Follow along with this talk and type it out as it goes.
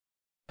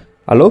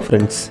Hello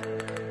friends,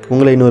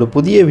 உங்களை இன்னொரு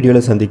புதிய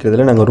வீடியோவில்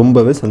சந்திக்கிறதுல நாங்கள்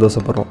ரொம்பவே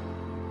சந்தோஷப்படுறோம்.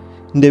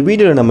 இந்த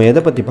வீடியோவில் நம்ம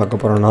எதை பற்றி பார்க்க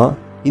போகிறோன்னா,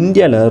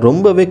 இந்தியாவில்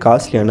ரொம்பவே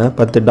காஸ்ட்லியான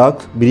 10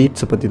 டாக்ஸ்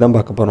பிரீட்ஸை பற்றி தான்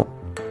பார்க்க போகிறோம்.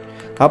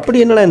 அப்படி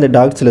என்னடா இந்த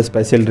டாக்ஸில்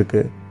ஸ்பெஷல்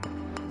இருக்குது,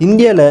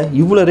 இந்தியாவில்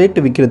இவ்வளோ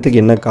ரேட்டு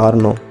விற்கிறதுக்கு என்ன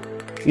காரணம்,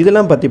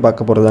 இதெல்லாம் பற்றி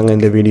பார்க்க போகிறதாங்க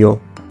இந்த வீடியோ.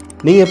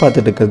 நீங்கள்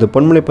பார்த்துட்டு இருக்கிறது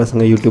பொன்மலை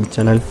பசங்க யூடியூப்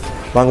சேனல்.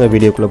 வாங்க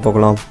வீடியோக்குள்ளே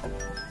போகலாம்.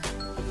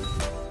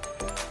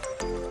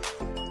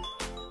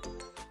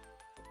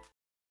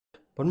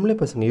 பொன்மலை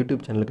பசங்க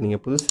யூடியூப் சேனலுக்கு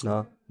நீங்கள் புதுசுனா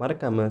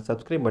மறக்காமல்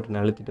சப்ஸ்கிரைப் பட்டனை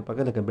அழுத்திட்டு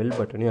பக்கத்தில் இருக்க பெல்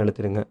பட்டனையும்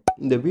அழுத்திடுங்க.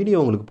 இந்த வீடியோ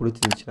உங்களுக்கு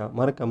பிடிச்சிருந்துச்சுன்னா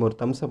மறக்காமல் ஒரு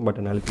தம்ஸ் அப்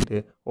பட்டனை அழுத்திட்டு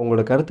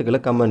உங்களோட கருத்துக்களை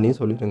கமெண்ட்லையும்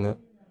சொல்லிடுங்க.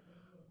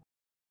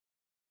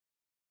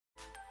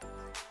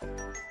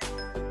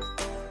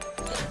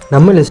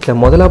 நம்ம லிஸ்ட்டில்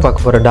முதலாக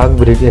பார்க்க போகிற டாக்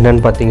பிரீட்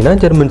என்னென்னு பார்த்தீங்கன்னா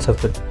ஜெர்மன்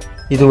ஷெப்பர்ட்.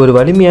 இது ஒரு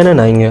வலிமையான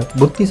நாய்ங்க,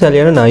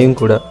 புத்திசாலியான நாயும்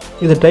கூட.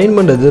 இதை ட்ரெயின்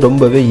பண்ணுறது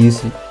ரொம்பவே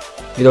ஈஸி.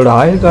 இதோட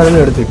ஆயுள்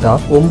காலம்னு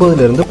எடுத்துக்கிட்டால்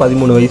 9லேருந்து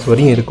 13 வயசு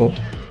வரையும் இருக்கும்.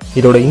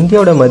 இதோட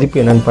இந்தியாவோட மதிப்பு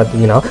என்னன்னு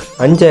பார்த்தீங்கன்னா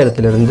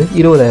 5000லேருந்து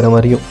 20000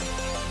 வரையும்.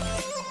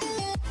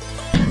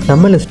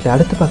 நம்ம லிஸ்ட்டில்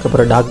அடுத்து பார்க்க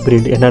போகிற டாக்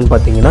பிரீட் என்னன்னு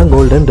பார்த்தீங்கன்னா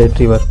கோல்டன்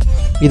ரெட்ரீவர்.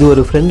 இது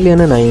ஒரு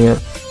ஃப்ரெண்ட்லியான நாய்ங்க.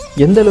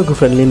 எந்த அளவுக்கு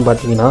ஃப்ரெண்ட்லின்னு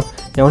பார்த்தீங்கன்னா,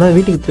 எவனா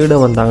வீட்டுக்கு திருட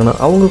வந்தாங்கன்னா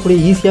அவங்க கூட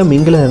ஈஸியாக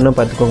மிங்கில் என்ன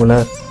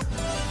பார்த்துக்கோங்களேன்.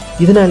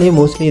 இதனாலேயே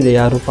மோஸ்ட்லி இதை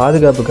யாரும்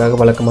பாதுகாப்புக்காக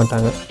வளர்க்க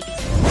மாட்டாங்க.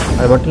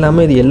 அது மட்டும்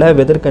இல்லாமல் இது எல்லா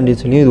வெதர்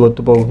கண்டிஷன்லையும் இது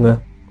ஒத்து போகுங்க.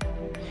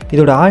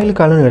 இதோட ஆயுள்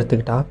காலம்னு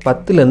எடுத்துக்கிட்டால்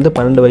 10லேருந்து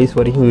 12 வயசு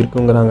வரைக்கும்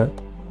இருக்குங்கிறாங்க.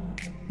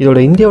 இதோட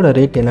இந்தியாவோட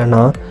ரேட் என்னென்னா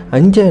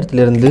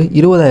 5000லேருந்து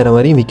 20000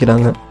 வரையும்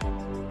விற்கிறாங்க.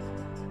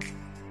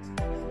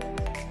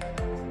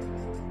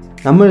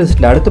 நம்ம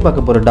லிஸ்ட்டில் அடுத்து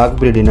பார்க்க போகிற டாக்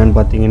பிரீட் என்னன்னு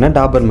பார்த்தீங்கன்னா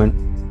டாபர்மேன்.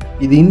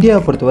 இது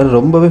இந்தியாவை பொறுத்தவரை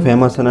ரொம்பவே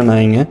ஃபேமஸான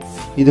நாய்ங்க.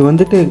 இது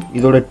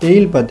இதோட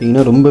டெயில்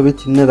பார்த்தீங்கன்னா ரொம்பவே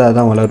சின்னதாக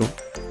தான் வளரும்.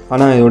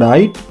 ஆனால் இதோட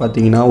ஹைட்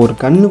பார்த்தீங்கன்னா ஒரு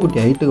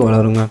கண்ணுக்குட்டி ஹைட்டுக்கு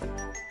வளருங்க.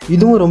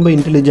 இதுவும் ரொம்ப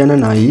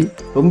இன்டெலிஜென்டான நாய்,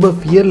 ரொம்ப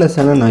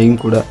ஃபியர்லெஸ்ஸான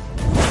நாயும் கூட.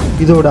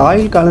 இதோட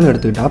ஆயுள் காலம்னு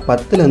எடுத்துக்கிட்டால்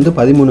 10லேருந்து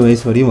 13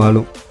 வயசு வரையும்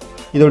வாழும்.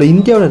 இதோட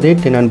இந்தியாவோட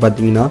ரேட் என்னன்னு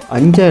பார்த்தீங்கன்னா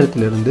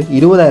 5000லேருந்து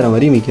 20000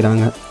 வரையும்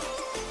விற்கிறாங்க.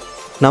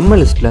 நம்ம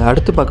லிஸ்ட்டில்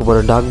அடுத்து பார்க்க போகிற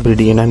டாக்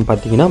பிரீடு என்னன்னு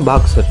பார்த்தீங்கன்னா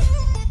பாக்ஸர்.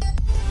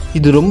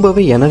 இது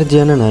ரொம்பவே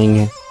எனர்ஜியான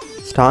நாய்ங்க,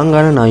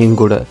 ஸ்ட்ராங்கான நாயும்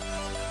கூட.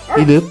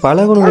 இது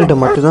பழகுனவங்கள்ட்ட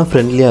மட்டும்தான்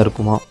ஃப்ரெண்ட்லியாக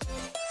இருக்குமா.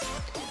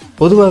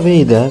 பொதுவாகவே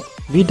இதை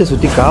வீட்டை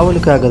சுற்றி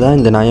காவலுக்காக தான்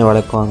இந்த நாயை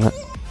வளர்க்குவாங்க.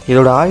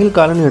 இதோட ஆயுள்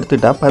காலம்னு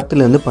எடுத்துக்கிட்டால்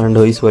 10லேருந்து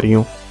 12 வயசு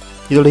வரையும்.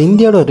 இதோட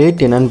இந்தியாவோட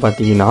ரேட் என்னன்னு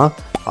பார்த்தீங்கன்னா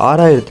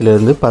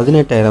 6000லேருந்து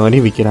 18000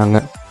 வரையும் விற்கிறாங்க.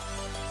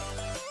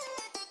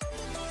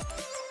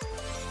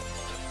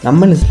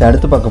 நம்ம லிஸ்ட்டில்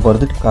அடுத்து பார்க்க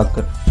போகிறது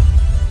cocker.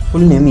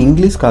 Full name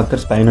English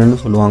cocker ஸ்பைனர்னு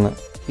சொல்லுவாங்க.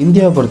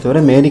 இந்தியாவை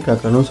பொறுத்தவரை மேரி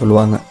காக்கர்னு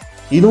சொல்லுவாங்க.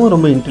 இதுவும்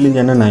ரொம்ப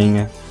இன்டெலிஜென்டான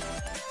நாய்ங்க.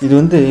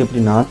 இது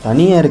எப்படின்னா,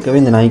 தனியாக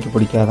இருக்கவே இந்த நாய்க்கு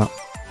பிடிக்காதான்,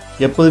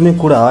 எப்போதுமே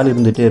கூட ஆள்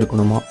இருந்துகிட்டே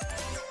இருக்கணுமா.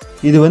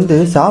 இது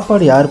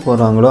சாப்பாடு யார்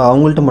போடுறாங்களோ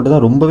அவங்கள்ட்ட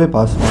மட்டும்தான் ரொம்பவே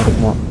பாசமாக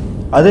இருக்குமா.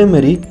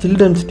 அதேமாரி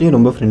சில்ட்ரன்ஸ்டையும்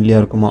ரொம்ப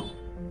ஃப்ரெண்ட்லியாக இருக்குமா.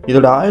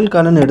 இதோட ஆயுள்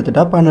காலம்னு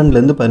எடுத்துகிட்டால்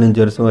 12லேருந்து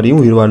 15 வருஷம்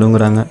வரையும் உயிர்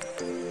வாழுங்கிறாங்க.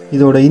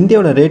 இதோட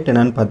இந்தியாவோட ரேட்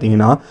என்னன்னு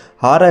பார்த்தீங்கன்னா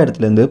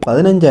 6000லேருந்து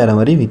 15000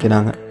 வரை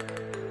விற்கிறாங்க.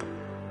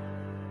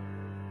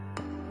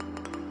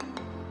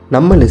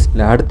 நம்ம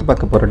லிஸ்ட்டில் அடுத்து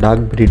பார்க்க போகிற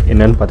டாக் பிரீட்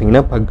என்னன்னு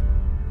பார்த்தீங்கன்னா பக்.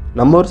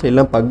 நம்ம ஊர்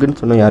சைட்லாம் பக்குன்னு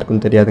சொன்னால்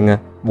யாருக்கும் தெரியாதுங்க.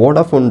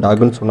 வோடாஃபோன்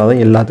டாக்னு சொன்னால்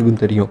தான்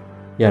எல்லாத்துக்கும் தெரியும்.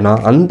 ஏன்னா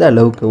அந்த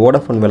அளவுக்கு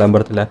வோடாஃபோன்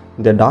விளம்பரத்தில்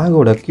இந்த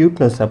டாகோட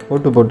க்யூட்னஸை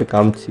போட்டு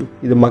காமிச்சு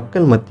இது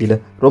மக்கள் மத்தியில்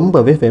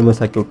ரொம்பவே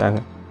ஃபேமஸ் ஆக்கி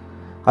விட்டாங்க.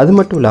 அது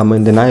மட்டும் இல்லாமல்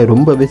இந்த நாய்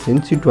ரொம்பவே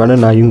சென்சிட்டிவான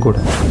நாயும் கூட.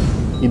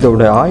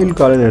 இதோட ஆயுள்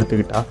காலம்னு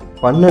எடுத்துக்கிட்டால்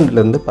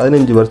 12லேருந்து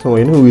 15 வருஷம்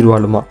வரையும் உயிர்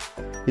வாழுமா.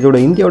 இதோட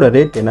இந்தியாவோட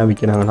ரேட் என்ன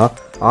விற்கிறாங்கன்னா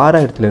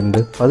 6000லேருந்து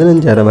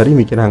 15000 வரையும்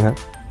விற்கிறாங்க.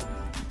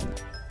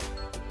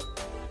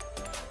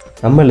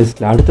 நம்ம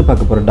லிஸ்ட்டில் அடுத்து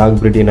பார்க்க போகிற டாக்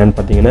பிரீட் என்னன்னு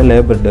பார்த்தீங்கன்னா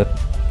லேபர்டர்.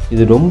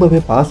 இது ரொம்பவே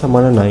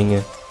பாசமான நாய்ங்க.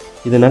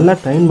 இதை நல்லா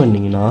ட்ரைன்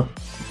பண்ணிங்கன்னா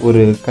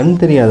ஒரு கண்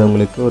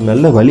தெரியாதவங்களுக்கு ஒரு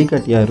நல்ல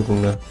வழிகாட்டியாக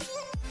இருக்குங்க.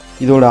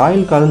 இதோட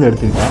ஆயுள் காலம்னு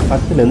எடுத்துக்கிட்டால்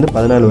 10லேருந்து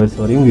 14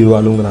 வருஷம் வரையும் உயிர்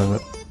வாழுங்கிறாங்க.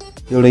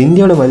 இதோட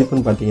இந்தியாவோட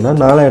மதிப்புன்னு பார்த்தீங்கன்னா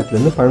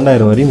 4000லேருந்து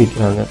 12000 வரையும்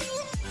விற்கிறாங்க.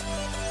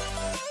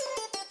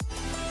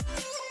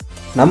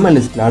 நம்ம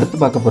லிஸ்ட்டில் அடுத்து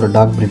பார்க்க போகிற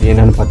டாக் பிரீட்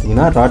என்னென்னு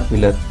பார்த்தீங்கன்னா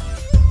ராட்வீலர்.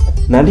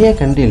 நிறைய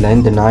கண்ட்ரியில்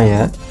இந்த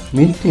நாயை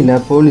மிலிட்ரியில்,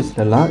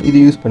 போலீஸ்லலாம் இது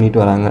யூஸ் பண்ணிட்டு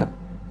வராங்க.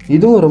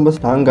 இதுவும் ரொம்ப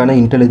ஸ்ட்ராங்கான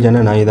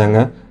இன்டெலிஜென்டான நாய் தாங்க.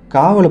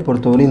 காவலை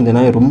பொறுத்தவரை இந்த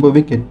நாய்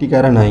ரொம்பவே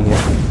கெட்டிக்கார நாய்ங்க.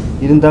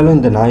 இருந்தாலும்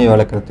இந்த நாயை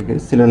வளர்க்குறதுக்கு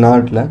சில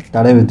நாட்டில்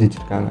தடை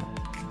விதிச்சிருக்காங்க.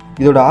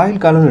 இதோட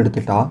ஆயுள் காலம்னு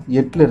எடுத்துட்டால்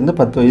 8லேருந்து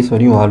 10 வயசு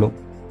வரையும் வாழும்.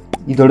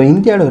 இதோட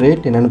இந்தியாவோட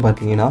ரேட் என்னென்னு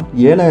பார்த்தீங்கன்னா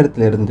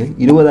 7000லேருந்து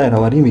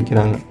 20000 வரையும்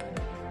விற்கிறாங்க.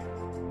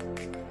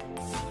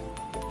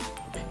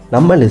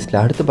 நம்ம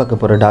லிஸ்ட்டில் அடுத்து பார்க்க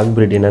போகிற டாக்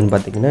பிரீட் என்னென்னு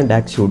பார்த்தீங்கன்னா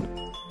டாக்ஷூட்.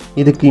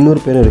 இதுக்கு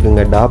இன்னொரு பேர்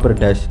இருக்குங்க, டாபர்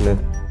டேஷ்னு.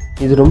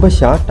 இது ரொம்ப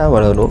ஷார்ட்டாக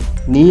வளரும்,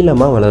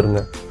 நீளமாக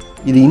வளருங்க.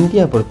 இது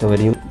இந்தியா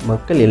பொறுத்தவரையும்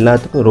மக்கள்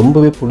எல்லாத்துக்கும்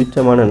ரொம்பவே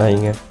பிடிச்சமான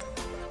நாய்ங்க.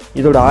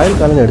 இதோட ஆயுள்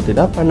காலம்னு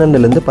எடுத்துக்கிட்டால்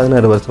 12லேருந்து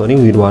 16 வருஷம்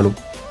வரையும் உயிர் வாழும்.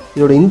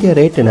 இதோட இந்தியா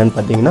ரேட் என்னென்னு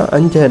பார்த்தீங்கன்னா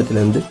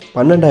 5000லேருந்து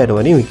 12000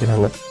 வரையும்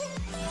விற்கிறாங்க.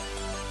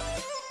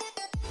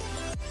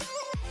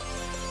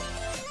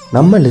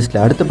 நம்ம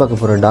லிஸ்ட்டில் அடுத்து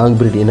பார்க்க போகிற டாக்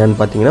பிரீட் என்னென்னு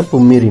பார்த்தீங்கன்னா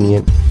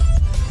பொமேரியன்.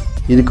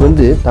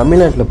 இதுக்கு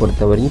தமிழ்நாட்டில்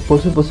பொறுத்தவரையும்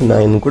பொசு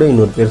நாயின்னு கூட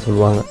இன்னொரு பேர்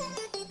சொல்லுவாங்க.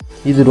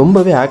 இது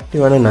ரொம்பவே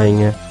ஆக்டிவான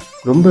நாய்ங்க.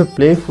 ரொம்ப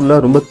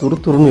ப்ளேஃபுல்லாக ரொம்ப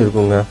துருதுருன்னு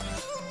இருக்குங்க.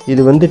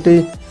 இது வந்துட்டு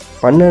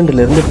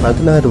 12லேருந்து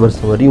 16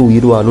 வருஷம் வரையும்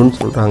உயிர் வாழும்னு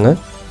சொல்கிறாங்க.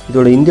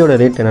 இதோட இந்தியாவோட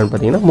ரேட் என்னென்னு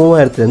பார்த்தீங்கன்னா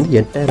 3000லேருந்து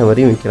 8000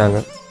 வரையும் விற்கிறாங்க.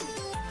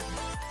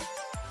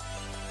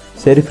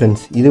 சரி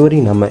ஃப்ரெண்ட்ஸ்,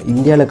 இதுவரையும் நம்ம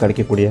இந்தியாவில்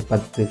கிடைக்கக்கூடிய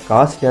 10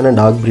 காஸ்ட்லியான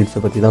டாக் ப்ரீட்ஸை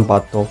பற்றி தான்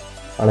பார்த்தோம்.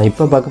 ஆனால்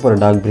இப்போ பார்க்க போகிற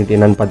டாக் ப்ரீட்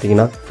என்னென்னு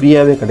பார்த்தீங்கன்னா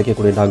ஃப்ரீயாகவே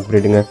கிடைக்கக்கூடிய டாக்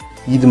ப்ரீடுங்க.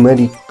 இது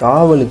மாதிரி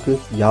காவலுக்கு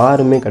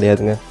யாருமே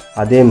கிடையாதுங்க.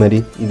 அதே மாதிரி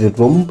இது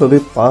ரொம்பவே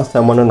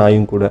பாசமான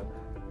நாயும் கூட.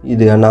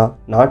 இது ஆனால்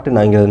நாட்டு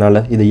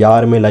நாய்ங்கிறதுனால இதை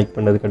யாருமே லைக்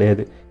பண்ணுறது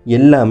கிடையாது.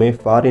 எல்லாமே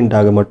ஃபாரின்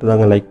டாகை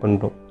மட்டும்தாங்க லைக்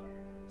பண்ணுறோம்.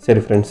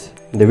 சரி ஃப்ரெண்ட்ஸ்,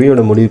 இந்த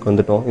வீடியோட முடிவுக்கு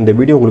வந்துட்டோம். இந்த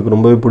வீடியோ உங்களுக்கு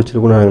ரொம்பவே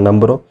பிடிச்சிருக்குன்னு நாங்கள்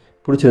நம்புகிறோம்.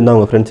 பிடிச்சிருந்தா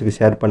உங்கள் ஃப்ரெண்ட்ஸுக்கு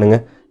ஷேர்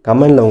பண்ணுங்கள்.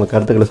 கமெண்டில் உங்கள்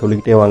கருத்துக்களை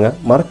சொல்லிக்கிட்டே வாங்க.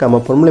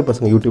 மறக்காமல் பொன்மலை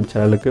பசங்க யூடியூப்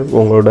சேனலுக்கு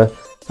உங்களோட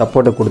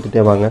சப்போர்ட்டை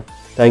கொடுத்துட்டே வாங்க.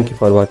 தேங்க்யூ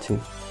ஃபார்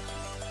வாட்சிங்.